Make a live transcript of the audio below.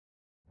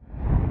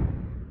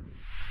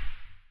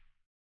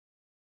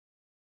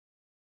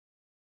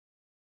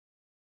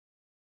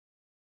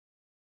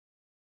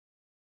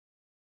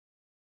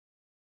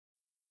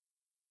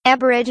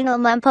Aboriginal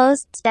mum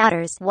posts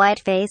daughter's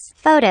whiteface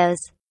photos.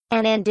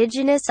 An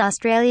Indigenous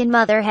Australian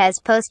mother has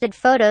posted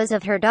photos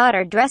of her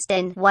daughter dressed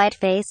in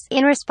whiteface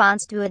in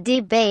response to a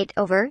debate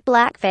over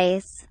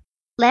blackface.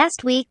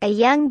 Last week, a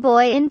young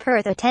boy in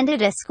Perth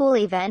attended a school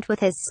event with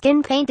his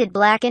skin painted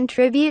black in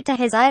tribute to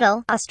his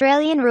idol,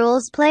 Australian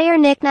rules player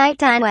Nic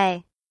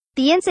Naitanui.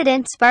 The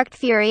incident sparked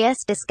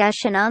furious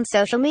discussion on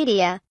social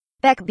media.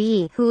 Bec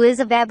Bee, who is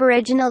of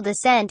Aboriginal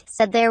descent,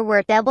 said there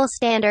were double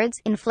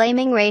standards,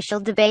 inflaming racial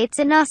debates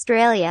in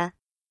Australia.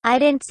 "I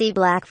didn't see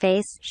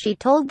blackface," she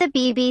told the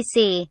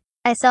BBC.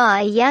 "I saw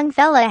a young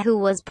fella who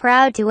was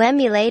proud to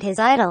emulate his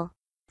idol.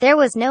 There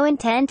was no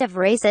intent of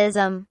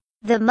racism."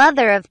 The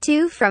mother of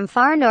two from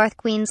far north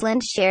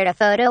Queensland shared a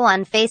photo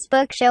on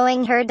Facebook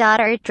showing her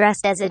daughter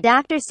dressed as a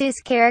Dr.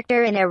 Seuss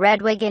character in a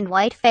red wig and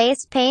white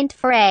face paint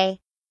for a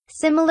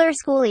similar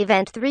school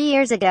event 3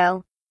 years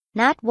ago.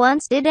 "Not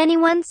once did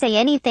anyone say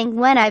anything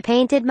when I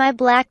painted my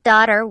black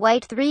daughter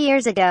white 3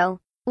 years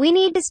ago. We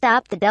need to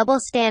stop the double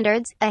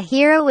standards. A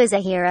hero is a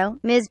hero,"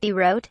 Ms. Bee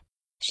wrote.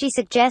 She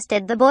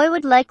suggested the boy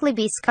would likely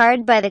be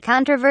scarred by the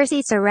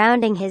controversy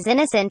surrounding his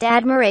innocent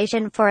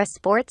admiration for a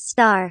sports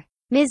star.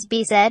 Ms.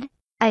 Bee said,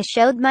 "I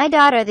showed my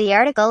daughter the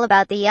article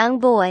about the young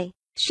boy.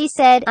 She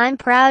said, 'I'm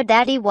proud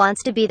that he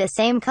wants to be the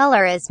same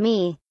color as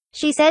me.'"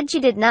 She said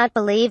she did not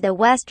believe the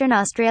Western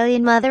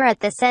Australian mother at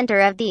the center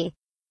of the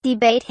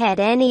debate had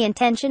any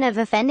intention of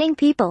offending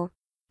people.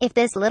 "If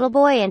this little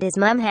boy and his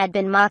mum had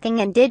been mocking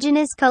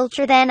Indigenous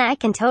culture, then I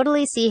can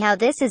totally see how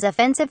this is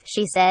offensive,"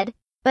 she said.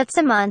 But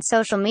some on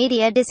social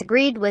media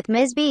disagreed with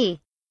Ms. Bee,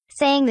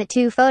 saying the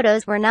two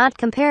photos were not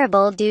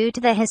comparable due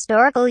to the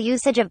historical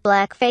usage of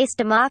blackface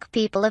to mock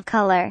people of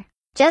color.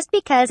 "Just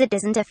because it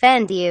doesn't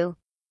offend you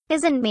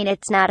doesn't mean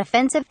it's not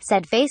offensive,"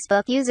 said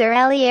Facebook user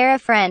Aliera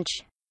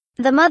French.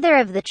 The mother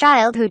of the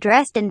child who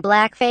dressed in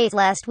blackface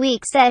last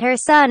week said her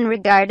son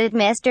regarded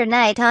Mr.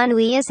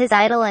 Naitanui as his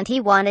idol and he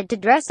wanted to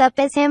dress up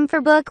as him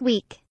for Book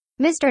Week.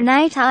 Mr.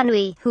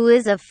 Naitanui, who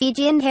is of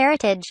Fijian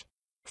heritage,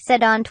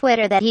 said on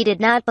Twitter that he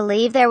did not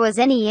believe there was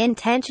any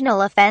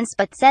intentional offense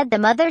but said the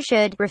mother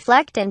should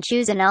reflect and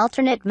choose an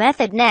alternate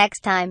method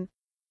next time.